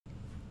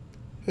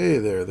Hey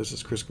there, this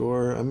is Chris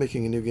Gore. I'm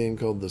making a new game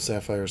called the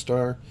Sapphire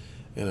Star,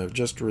 and I've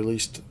just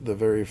released the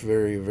very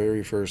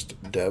first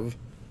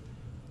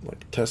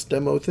test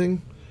demo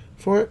thing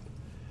for it.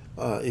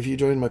 If you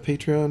join my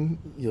Patreon,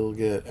 you'll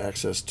get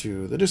access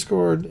to the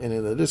Discord, and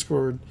in the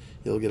Discord,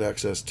 you'll get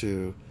access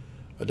to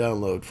a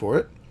download for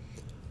it.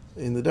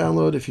 In the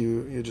download, if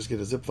you just get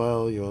a zip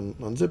file, you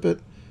unzip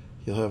it,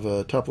 you'll have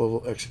a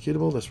top-level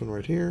executable, this one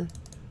right here.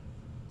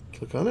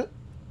 Click on it,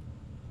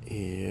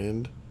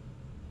 and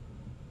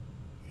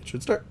it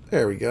should start.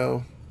 There we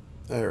go.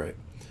 Alright.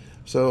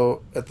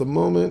 So at the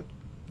moment,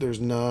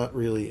 there's not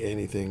really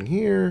anything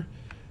here.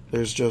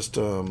 There's just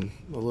a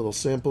little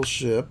sample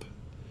ship.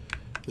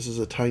 This is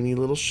a tiny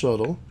little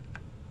shuttle.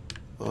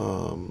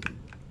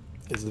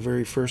 It's the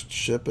very first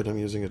ship, and I'm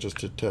using it just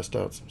to test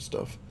out some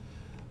stuff.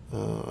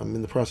 I'm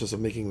in the process of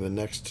making the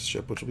next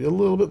ship, which will be a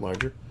little bit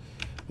larger.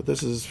 But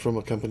this is from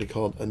a company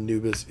called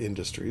Anubis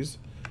Industries.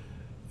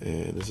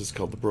 And this is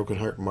called the Broken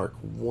Heart Mark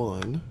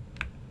 1.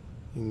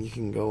 And you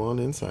can go on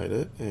inside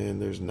it,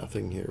 and there's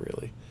nothing here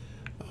really.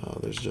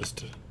 There's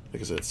just,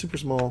 like I said, it's super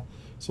small.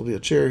 So there'll be a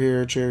chair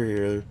here.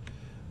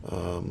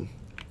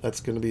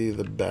 That's going to be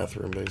the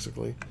bathroom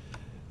basically,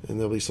 and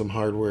there'll be some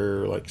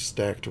hardware like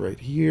stacked right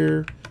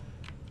here.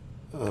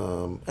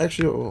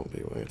 Actually, it won't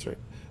be. That's right.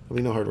 There'll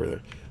be no hardware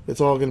there. It's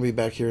all going to be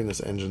back here in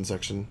this engine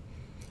section.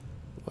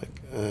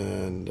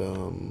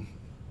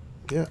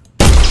 Yeah.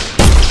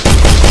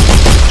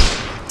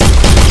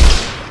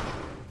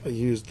 I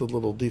used the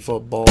little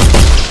default ball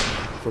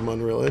from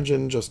Unreal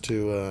Engine just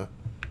to,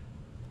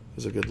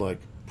 as a good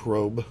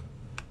probe,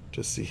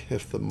 to see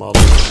if the model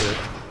is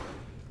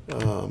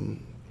correct.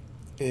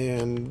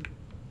 And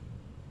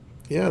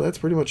yeah, that's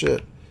pretty much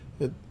it.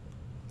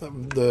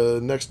 The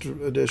next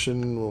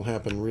edition will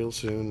happen real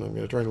soon. I'm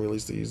going to try and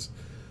release these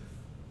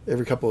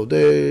every couple of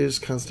days,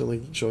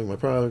 constantly showing my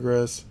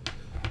progress.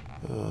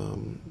 I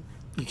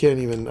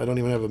don't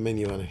even have a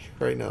menu on it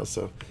right now,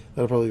 so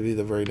that'll probably be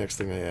the very next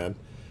thing I add.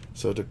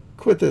 So to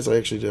quit this, I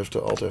actually have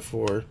to Alt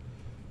F4,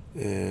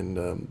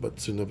 and but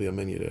soon there'll be a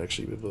menu to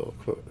actually be able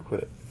to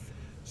quit it.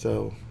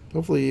 So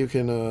hopefully you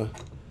can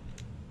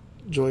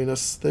join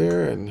us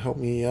there and help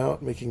me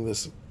out making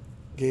this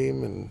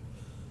game, and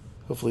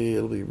hopefully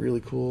it'll be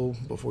really cool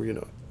before you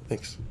know it.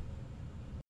 Thanks.